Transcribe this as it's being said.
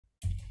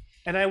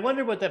And I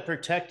wonder what that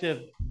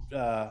protective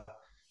uh,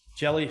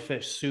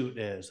 jellyfish suit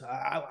is.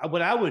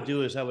 What I would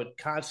do is I would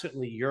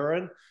constantly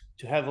urine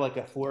to have like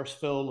a force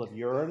field of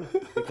urine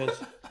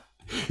because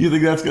You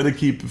think that's going to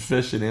keep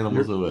fish and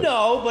animals You're away?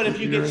 no, but if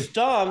you get you're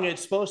stung,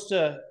 it's supposed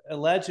to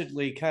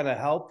allegedly kind of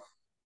help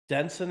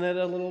densen it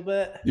a little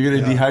bit. You're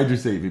going to yeah.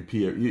 dehydrate if you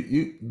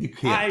pee. You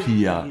can't I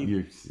pee out.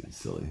 You're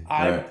silly.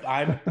 All right.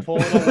 I'm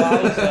pulling a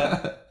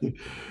Wowza.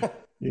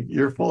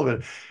 You're full of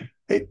it.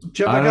 Hey,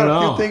 Jim, I I don't got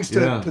a few know. things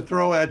Yeah. to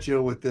throw at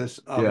you with this.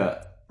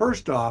 Yeah.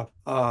 First off,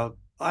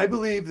 I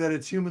believe that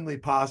it's humanly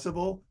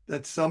possible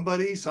that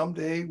somebody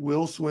someday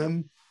will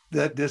swim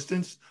that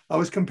distance. I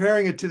was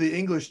comparing it to the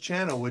English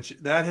Channel, which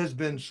that has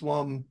been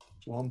swum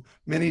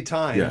many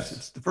times. Yes.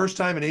 It's the first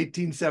time in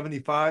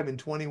 1875 in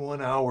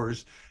 21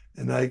 hours,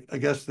 and I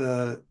guess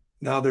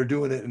now they're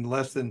doing it in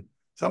less than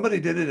somebody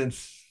did it in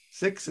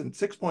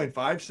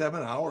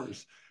 6.57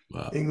 hours.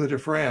 Wow. England to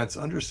France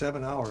under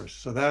 7 hours.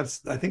 So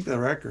that's, I think, the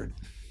record.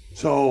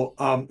 So,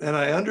 and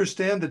I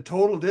understand the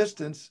total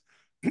distance.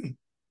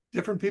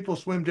 Different people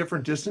swim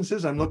different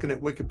distances. I'm looking at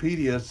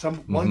Wikipedia.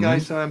 One guy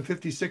Mm-hmm. said I'm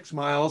 56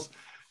 miles.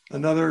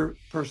 Another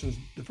person's,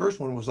 the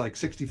first one was like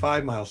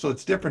 65 miles. So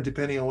it's different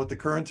depending on what the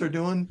currents are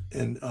doing.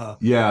 And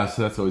Yeah.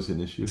 So that's always an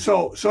issue.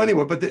 so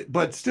anyway,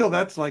 but still,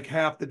 that's like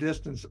half the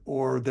distance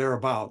or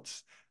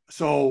thereabouts.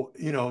 So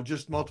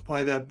just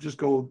multiply that. Just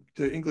go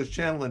to English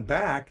Channel and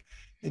back,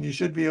 and you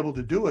should be able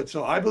to do it.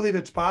 So I believe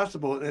it's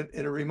possible, and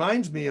it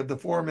reminds me of the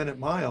 4 Minute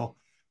Mile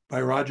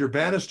by Roger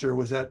Bannister.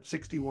 Was that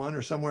 61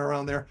 or somewhere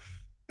around there?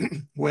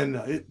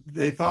 When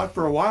they thought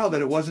for a while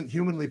that it wasn't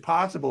humanly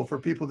possible for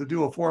people to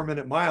do a 4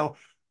 Minute Mile.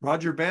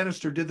 Roger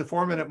Bannister did the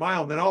 4 Minute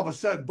Mile, and then all of a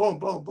sudden, boom,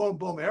 boom, boom,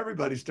 boom,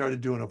 everybody started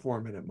doing a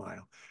 4 Minute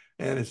Mile,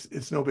 and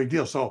it's no big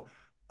deal. So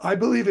I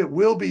believe it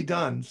will be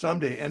done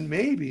someday, and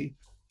maybe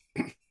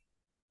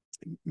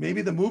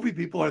the movie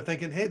people are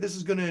thinking, hey, this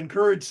is going to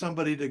encourage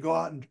somebody to go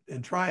out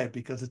and try it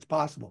because it's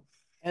possible.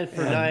 And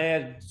for And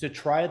Nyad to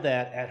try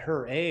that at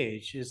her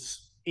age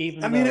is, I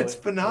even mean, though it's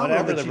phenomenal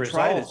whatever that the she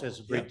tried it. results,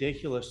 is Yeah.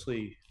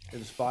 ridiculously But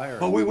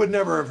inspiring. we would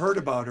never have heard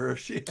about her if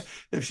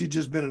she'd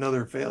just been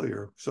another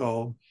failure.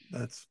 So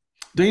that's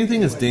Do you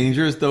think it's anyway.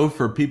 dangerous though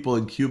for people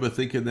in Cuba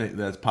thinking that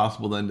that's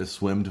possible then to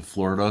swim to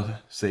Florida Well,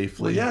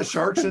 safely? yeah,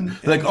 sharks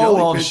Like, and oh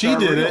well, if jellyfish she are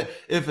did it,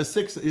 real. if a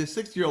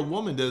 6-year-old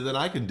woman did it, then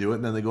I can do it.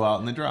 And then they go out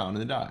and they drown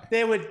and they die.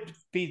 Well,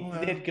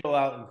 They'd go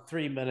out in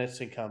 3 minutes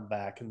and come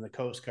back, and the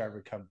Coast Guard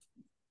would come,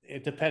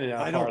 depending on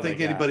how I don't far they think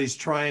got. anybody's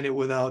trying it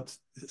without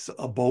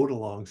a boat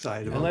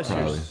alongside of Yeah, them. Unless you're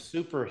probably.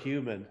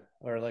 superhuman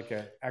or like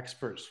an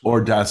expert Or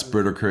swimmer.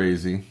 desperate or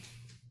crazy.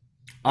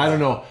 I don't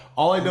Yeah, know.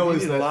 All I know you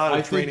is need a that lot I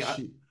of think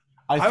training.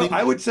 I think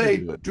I would she could say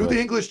do it, do the but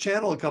English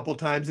Channel a couple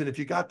times, and if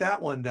you got that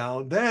one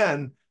down,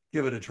 then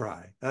give it a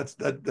try.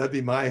 That'd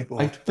be my I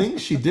vote. think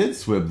she did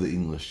swim the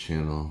English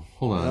Channel.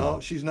 Hold on. No,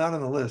 she's not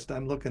on the list.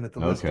 I'm looking at the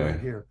list right Okay.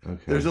 here.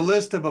 Okay. There's a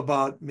list of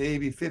about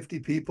maybe 50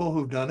 people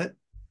who've done it,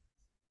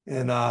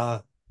 and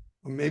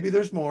maybe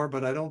there's more,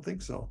 but I don't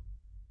think so.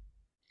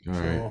 All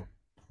right. So,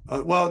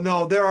 well,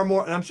 no, there are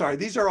more. I'm sorry.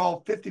 These are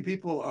all 50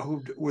 people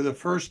who were the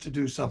first to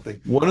do something.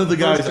 One of The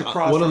the guys first to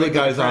cross one the of the ring of the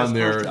guys on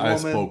France, first there I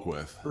woman, spoke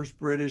with. first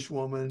British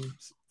woman,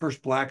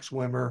 first black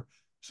swimmer.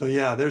 So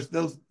yeah, there's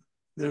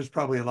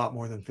probably a lot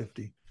more than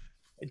 50.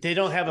 They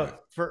don't have Yeah.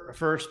 a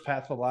first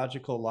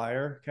pathological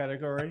liar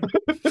category.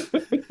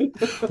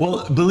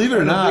 Well, believe it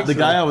or I don't not, think the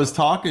guy so. I was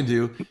talking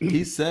to,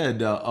 he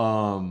said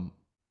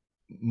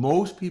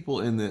most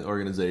people in the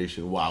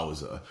organization,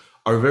 wowza,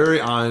 are very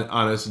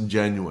honest and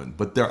genuine,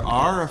 but there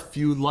are a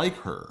few like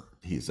her,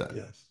 he said.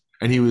 Yes.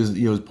 And he was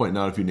pointing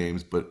out a few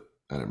names, but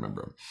I don't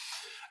remember them.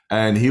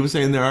 And he was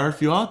saying there are a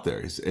few out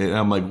there. And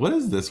I'm like, what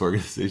is this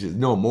organization?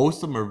 No,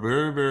 most of them are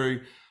very,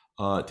 very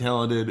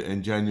talented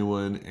and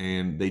genuine,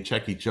 and they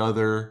check each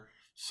other.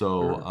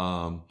 So,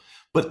 Sure.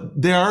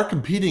 but they are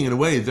competing in a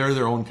way. They're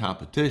their own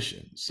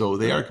competition, so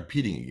they are Sure.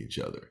 competing against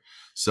each other.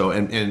 So,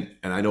 and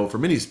I know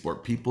from any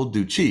sport, people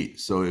do cheat.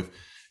 So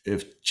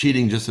if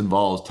cheating just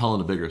involves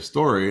telling a bigger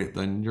story,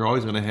 then you're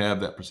always going to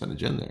have that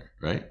percentage in there,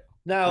 right?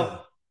 Yeah.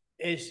 Now,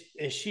 is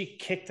she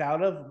kicked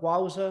out of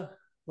Wowza?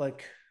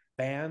 Like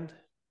banned?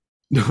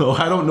 No,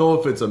 I don't know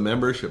if it's a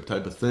membership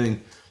type of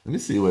thing. Let me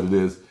see what it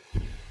is.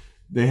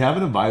 They have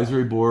an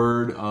advisory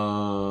board.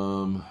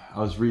 I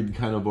was reading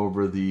kind of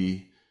over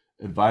the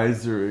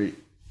advisory.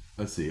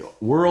 Let's see,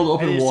 World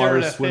And Open is there Water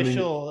an Swimming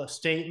official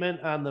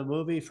statement on the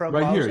movie from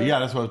right here. Wowza? Yeah,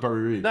 that's what I was probably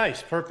reading.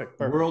 Nice, perfect,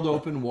 World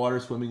perfect. Open Water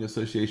Swimming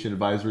Association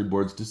Advisory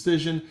Board's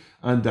decision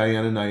on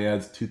Diana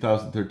Nyad's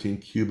 2013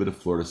 Cuba to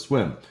Florida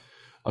swim.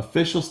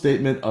 Official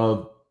statement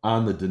of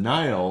on the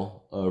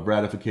denial of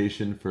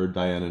ratification for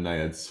Diana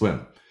Nyad's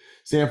swim.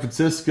 San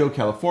Francisco,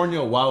 California,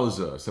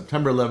 Wowza,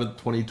 September 11th,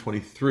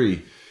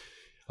 2023.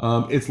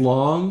 It's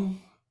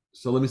long,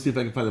 so let me see if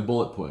I can find the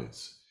bullet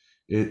points.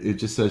 It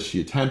just says she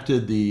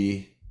attempted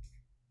the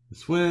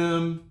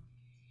swim.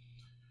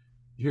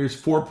 Here's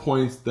 4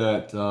 points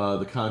that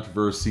the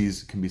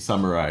controversies can be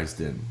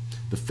summarized in.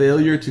 The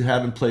failure to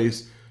have in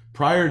place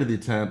prior to the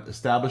attempt,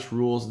 established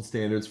rules and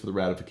standards for the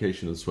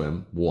ratification of the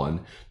swim,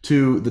 1.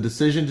 2, the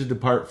decision to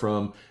depart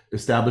from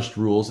established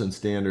rules and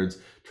standards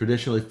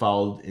traditionally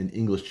followed in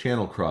English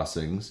Channel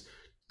crossings,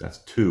 that's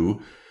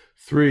 2.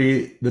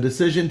 3, the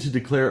decision to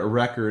declare a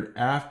record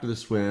after the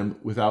swim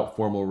without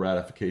formal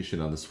ratification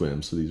on the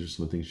swim. So these are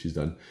some of the things she's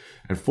done.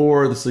 And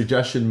 4, the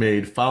suggestion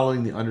made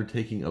following the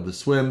undertaking of the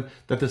swim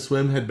that the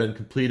swim had been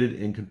completed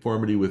in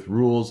conformity with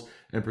rules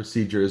and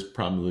procedures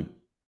promulgated.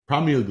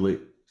 How do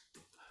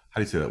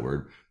you say that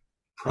word?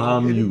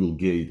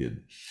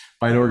 Promulgated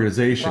by an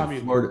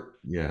organization. Florida,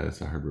 yeah,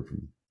 that's a hard word for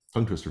me.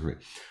 Tongue twister for me.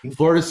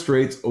 Florida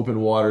Straits Open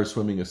Water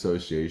Swimming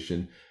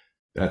Association.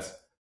 That's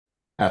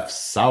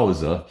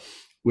FSAUSA,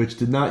 which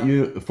did not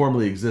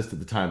formally exist at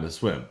the time of the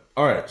swim.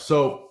 All right,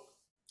 so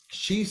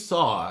she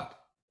sought.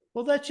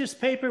 Well, that's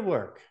just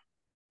paperwork.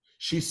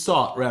 She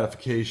sought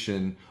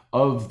ratification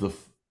of the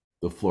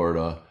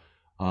Florida.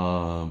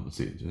 Let's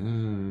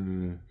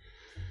see.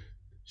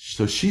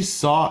 So she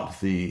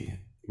sought the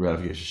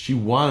ratification. She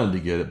wanted to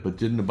get it, but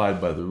didn't abide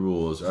by the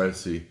rules. All right,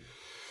 see.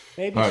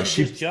 Maybe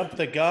she just jumped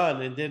the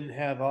gun and didn't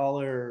have all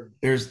her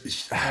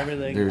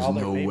everything. There's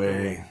no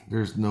way.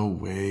 There's no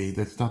way.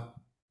 That's not.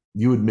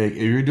 You would make,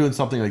 if you're doing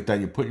something like that,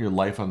 you're putting your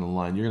life on the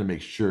line, you're going to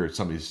make sure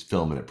somebody's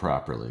filming it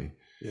properly.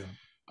 Yeah.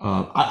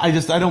 I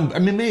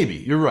mean, maybe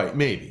you're right,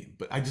 maybe,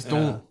 but I just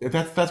don't,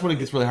 that's when it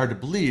gets really hard to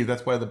believe.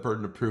 That's why the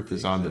burden of proof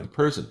is on the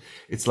person.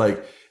 It's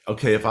like,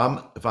 okay, if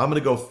I'm going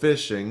to go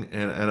fishing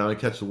and I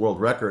catch the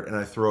world record and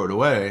I throw it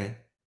away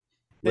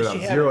without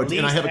zero,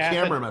 and I have a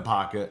camera in my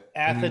pocket.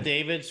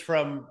 Affidavits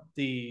from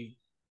the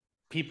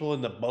people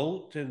in the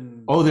boat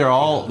and they're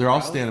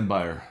all standing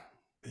by her.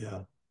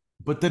 Yeah.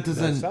 But that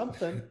doesn't. That's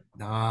something.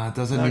 Nah, it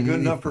doesn't Not mean good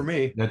anything. enough for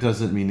me. That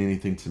doesn't mean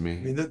anything to me. I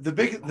mean,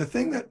 the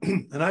thing that,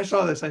 and I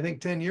saw this, I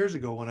think 10 years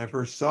ago when I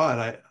first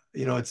saw it,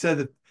 it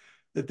said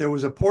that there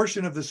was a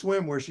portion of the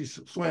swim where she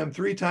swam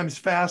 3 times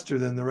faster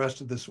than the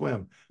rest of the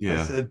swim.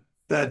 Yeah. I said,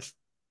 that's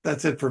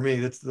it for me.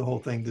 That's the whole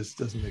thing. This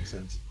doesn't make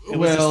sense. It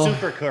was a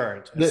super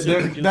current. That's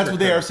what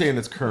they are saying.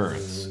 It's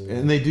currents,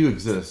 and they do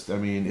exist. I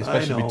mean,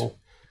 especially. I know.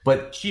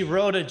 But she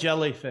rode a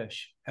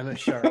jellyfish and a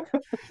shark.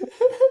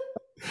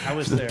 I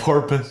was there.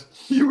 Porpoise.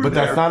 But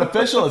that's not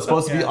official. It's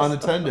supposed to be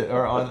unattended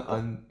or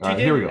on. She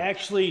here we didn't go.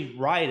 actually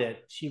ride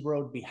it. She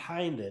rode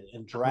behind it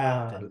and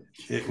dragged it.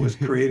 It was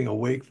creating a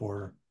wake for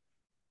her.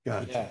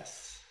 Gotcha.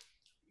 Yes.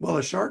 Well,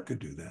 a shark could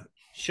do that.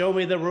 Show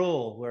me the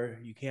rule where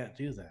you can't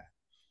do that.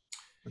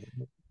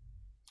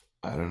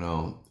 I don't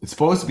know. It's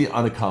supposed to be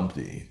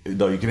unaccompanied,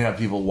 though. You can have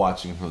people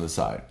watching from the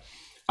side.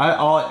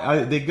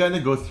 They're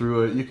gonna go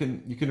through it. You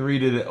can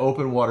read it at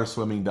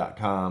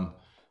openwaterswimming.com.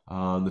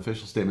 The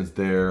official statement's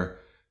there.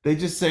 They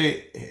just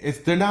say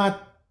they're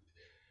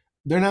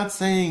not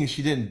saying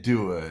she didn't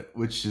do it,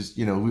 which is,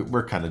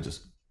 we're kind of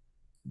just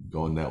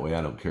going that way.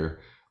 I don't care.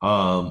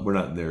 We're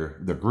not in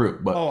their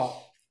group, but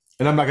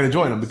and I'm not going to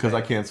join them because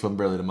I can't swim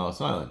barely to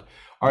Mouse Island.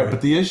 All right,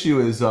 but the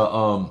issue is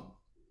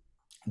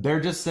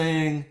they're just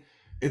saying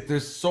they're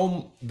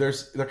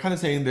kind of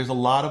saying there's a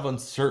lot of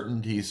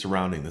uncertainty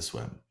surrounding the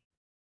swim,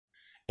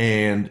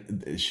 and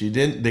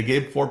they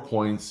gave 4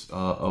 points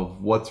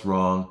of what's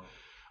wrong.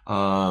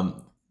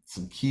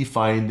 Some key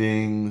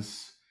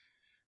findings.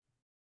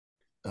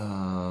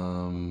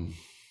 It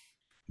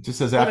just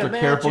says, after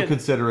careful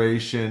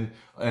consideration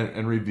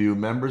and review,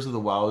 members of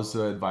the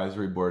WOWSA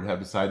Advisory Board have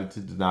decided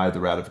to deny the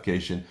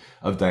ratification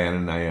of Diana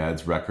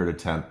Nyad's record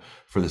attempt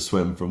for the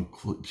swim from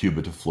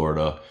Cuba to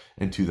Florida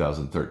in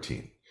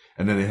 2013.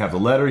 And then they have the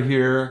letter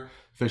here,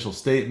 official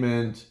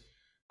statement,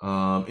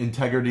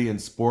 integrity in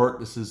sport.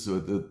 This is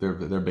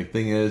their big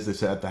thing is, they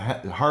said,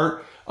 at the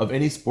heart of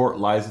any sport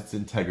lies its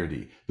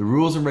integrity. The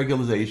rules and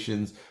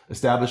regulations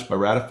established by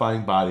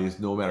ratifying bodies,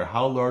 no matter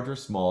how large or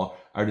small,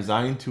 are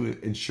designed to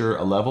ensure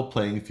a level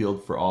playing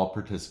field for all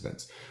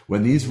participants.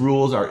 When these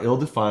rules are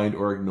ill-defined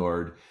or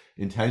ignored,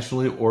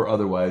 intentionally or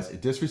otherwise,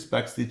 it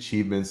disrespects the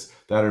achievements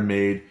that are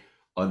made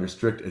under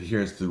strict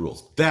adherence to the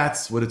rules.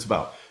 That's what it's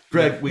about.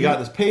 Greg, we got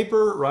this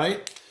paper,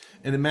 right?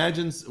 And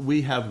imagines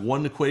we have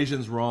one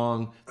equation's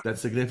wrong that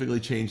significantly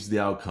changes the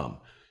outcome.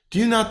 Do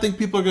you not think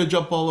people are going to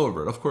jump all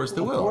over it? Of course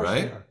they will,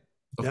 right?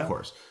 Of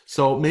course.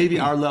 So maybe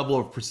our level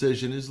of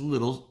precision is a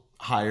little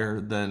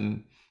higher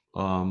than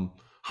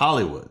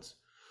Hollywood's.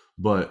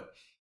 But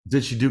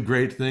did she do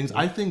great things?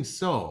 I think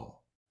so.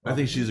 I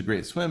think she's a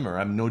great swimmer. I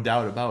have no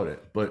doubt about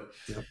it. But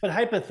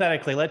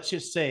hypothetically, let's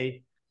just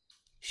say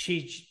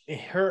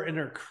her and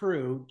her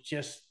crew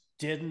just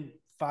didn't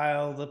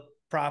file the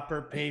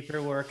proper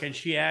paperwork and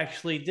she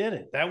actually did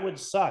it. That would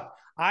suck.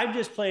 I'm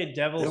just playing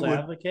devil's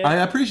advocate. I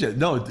appreciate it.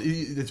 No,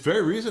 it's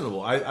very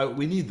reasonable.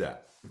 We need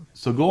that.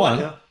 So go on.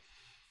 Yeah.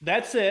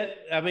 That's it.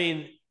 I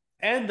mean,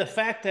 and the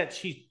fact that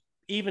she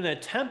even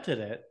attempted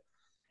it,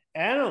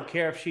 I don't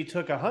care if she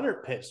took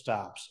 100 pit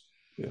stops.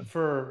 Yeah.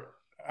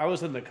 I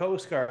was in the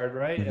Coast Guard,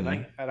 right?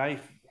 Mm-hmm. And I'm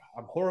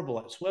horrible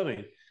at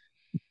swimming.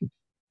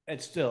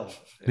 It's still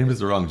maybe it's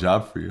the wrong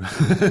job for you.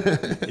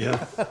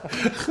 Yeah.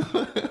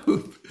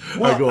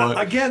 Well, go on.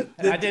 Again,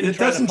 it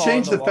doesn't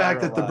change the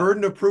fact that the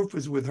burden of proof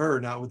is with her,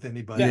 not with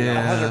anybody.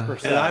 Yeah,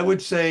 100%. And I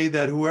would say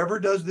that whoever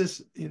does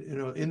this,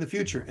 in the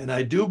future, and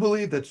I do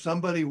believe that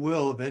somebody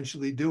will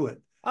eventually do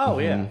it. Oh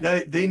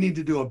yeah, they need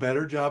to do a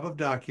better job of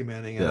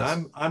documenting, and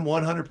yes. I'm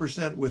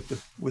 100%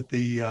 with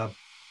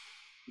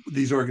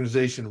these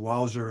organizations,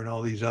 Wowzer and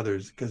all these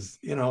others, because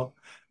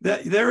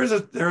that there is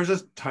a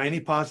tiny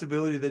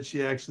possibility that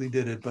she actually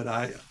did it, but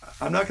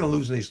I'm not going to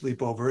lose any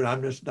sleep over it.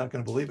 I'm just not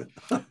going to believe it.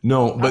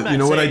 No, but you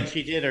know what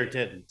she did or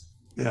didn't.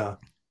 Yeah.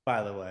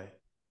 By the way,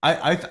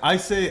 I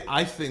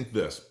think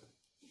this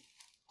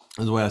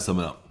is the way I sum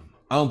it up.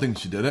 I don't think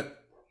she did it,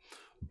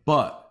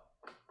 but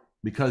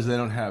because they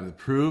don't have the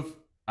proof,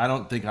 I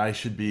don't think I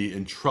should be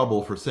in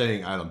trouble for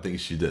saying I don't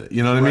think she did it.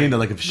 You know what I mean?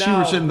 Like if she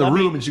were sitting in the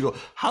room and she go,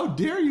 "How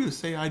dare you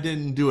say I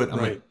didn't do it?" I'm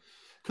like,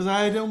 because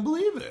I don't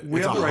believe it.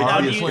 We have the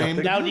right to claim.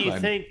 Now, do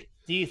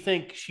you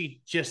think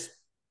she just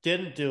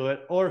didn't do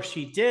it, or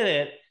she did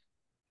it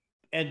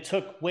and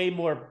took a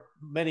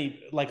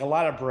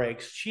lot of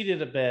breaks? She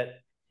did a bit,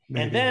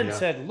 and then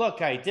said,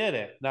 "Look, I did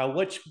it." Now,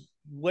 which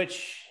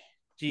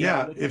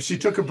if she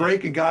took a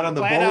break and got on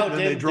the boat and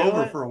they drove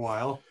her for a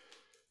while,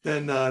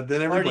 then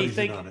everybody's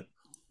in on it.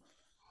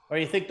 Or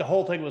you think the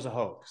whole thing was a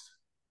hoax?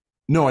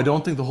 No, I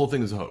don't think the whole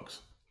thing is a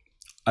hoax.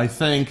 I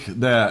think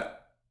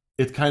that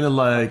it's kind of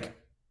like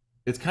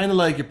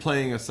you're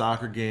playing a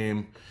soccer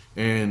game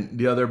and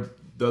the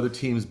other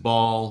team's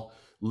ball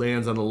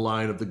lands on the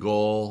line of the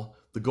goal.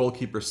 The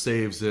goalkeeper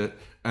saves it,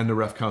 and the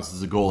ref counts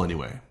as a goal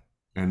anyway.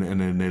 And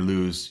then they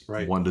lose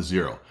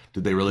 1-0.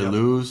 Did they really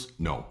lose?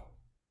 No,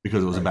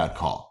 because it was a bad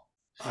call.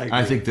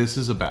 I think this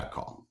is a bad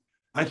call.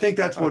 I think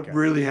that's what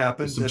really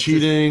happened. Some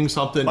cheating,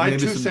 something. My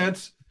 2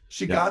 cents.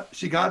 She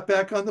got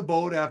back on the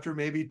boat after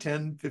maybe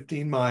 10,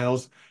 15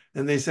 miles,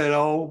 and they said,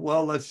 "Oh,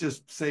 well, let's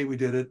just say we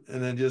did it."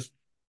 And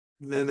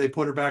then they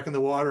put her back in the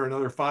water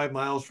another 5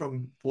 miles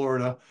from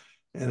Florida,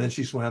 and then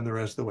she swam the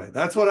rest of the way.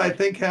 That's what I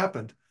think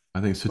happened. I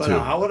think so but too.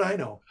 How would I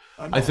know?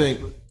 I think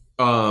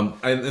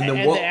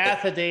the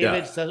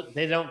affidavits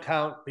they don't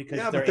count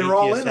because they're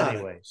all in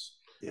anyways.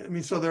 I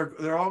mean, so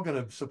they're all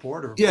going to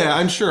support her. Yeah,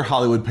 I'm sure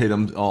Hollywood paid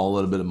them all a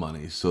little bit of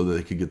money so that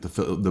they could get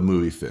the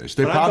movie finished.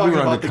 They probably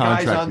were under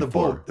contract guys on the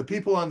before. boat, the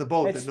people on the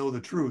boat that know the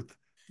truth.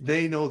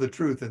 They know the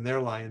truth, and they're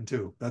lying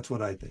too. That's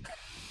what I think.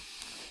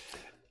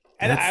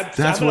 And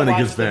that's when it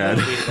gets bad.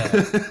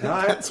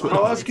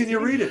 How else can you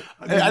read it?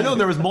 I know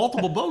there was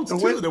multiple boats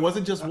too. There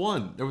wasn't just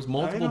one. There was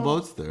multiple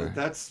boats there.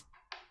 That's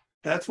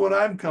what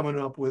I'm coming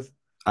up with.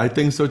 I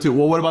think so too.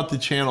 Well, what about the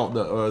channel,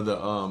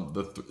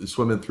 the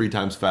swimming 3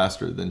 times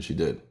faster than she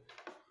did?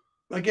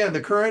 Again,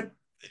 the current,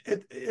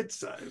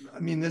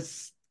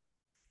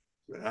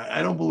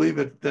 I don't believe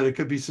that it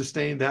could be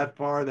sustained that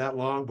far, that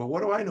long. But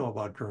what do I know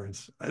about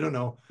currents? I don't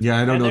know.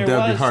 Yeah, I don't know.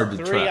 That'd be hard to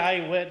track. 3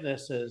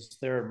 eyewitnesses.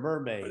 They're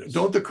mermaids.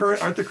 Aren't the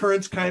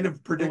currents kind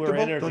of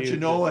predictable? Don't you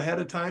know ahead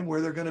of time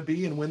where they're going to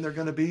be and when they're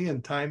going to be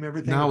and time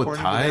everything? Now with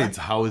tides,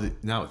 how is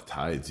it? Now with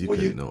tides, you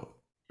couldn't know.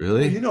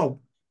 Really?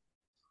 Well,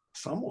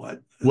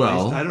 somewhat.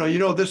 Well, least, I don't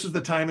know. This is the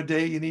time of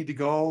day you need to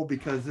go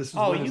because this is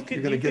you're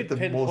going to get the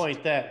pinpoint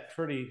most. That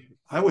pretty.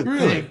 I would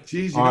think.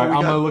 Geez, all right, I'm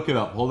going to look it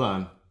up. Hold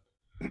on.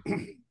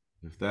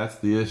 If that's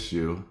the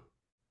issue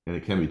and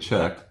it can be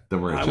checked,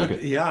 then we're going to check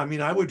it. Yeah, I mean,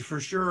 I would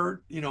for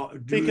sure, do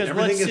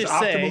everything as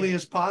optimally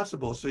as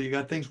possible. So you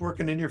got things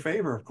working in your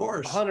favor, of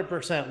course.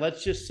 100%.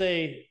 Let's just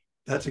say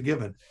that's a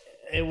given.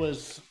 It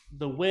was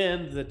the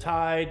wind, the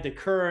tide, the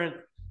current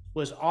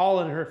was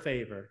all in her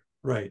favor.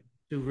 Right.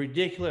 To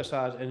ridiculous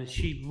odds, and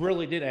she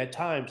really did at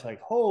times like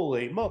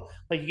holy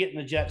like you get in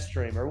the jet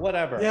stream or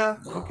whatever. Yeah,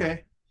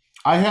 okay.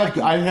 I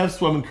have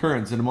swum in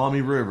currents in the Maumee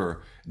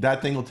River.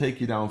 That thing will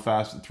take you down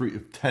fast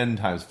 10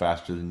 times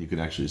faster than you can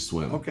actually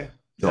swim. Okay.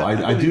 So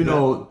yeah, I do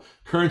know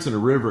currents in a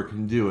river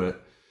can do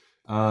it.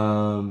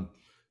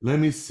 Let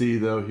me see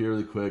though here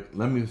really quick.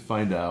 Let me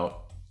find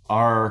out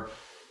our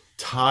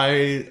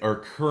tide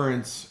or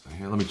currents.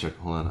 Here, let me check.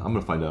 Hold on. I'm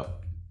gonna find out.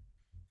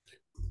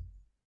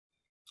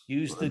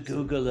 Use the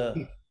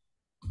Googler.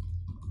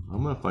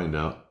 I'm gonna find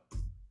out.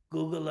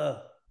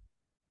 Googler.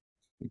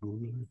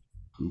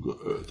 Google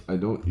Earth. I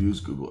don't use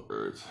Google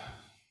Earth.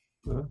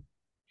 Huh?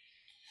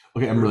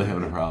 Okay, I'm really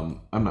having a problem.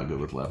 I'm not good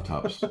with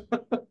laptops.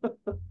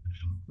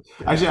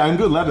 Actually, I'm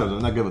good with laptops.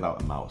 I'm not good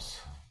without a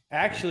mouse.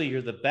 Actually,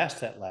 you're the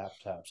best at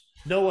laptops.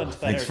 No one's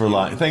better. Thanks for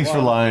lying. Thanks for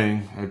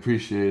lying. I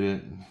appreciate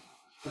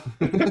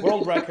it.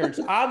 World records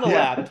on the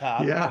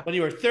laptop. Yeah. When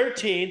you were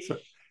 13.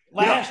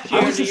 Last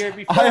year, the year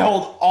before. I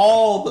hold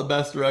all the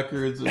best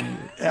records.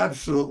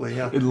 Absolutely,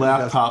 yeah. In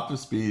laptop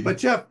speed. But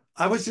Jeff,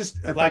 I was just,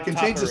 if I can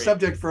change the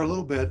subject for a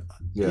little bit,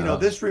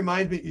 this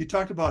reminds me, you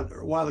talked about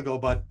a while ago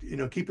about,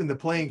 keeping the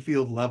playing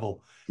field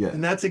level. Yeah.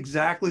 And that's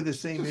exactly the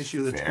same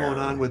issue that's going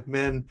on with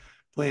men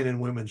playing in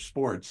women's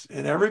sports.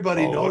 And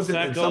everybody knows it.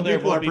 And some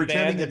people are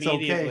pretending it's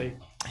okay.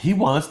 He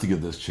wants to get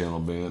this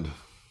channel banned.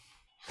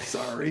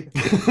 Sorry.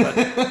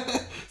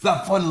 It's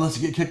not fun unless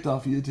you get kicked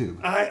off of YouTube.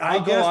 I I'll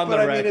go guess, on but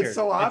the I mean, record. it's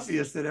so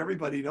obvious that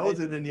everybody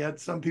knows it, and yet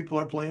some people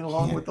are playing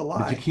along with the But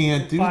you lie.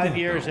 can't do 5 that.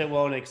 years though. it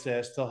won't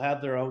exist. They'll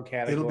have their own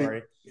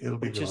category, It'll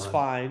be which is gone.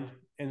 fine.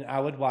 And I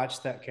would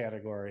watch that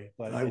category,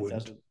 but I it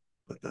wouldn't. doesn't.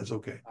 But that's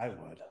okay. I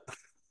would.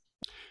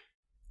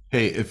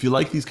 Hey, if you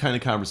like these kind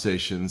of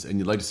conversations and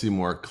you'd like to see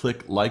more,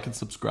 click like and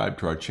subscribe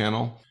to our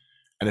channel.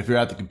 And if you're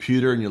at the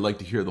computer and you'd like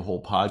to hear the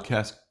whole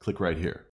podcast, click right here.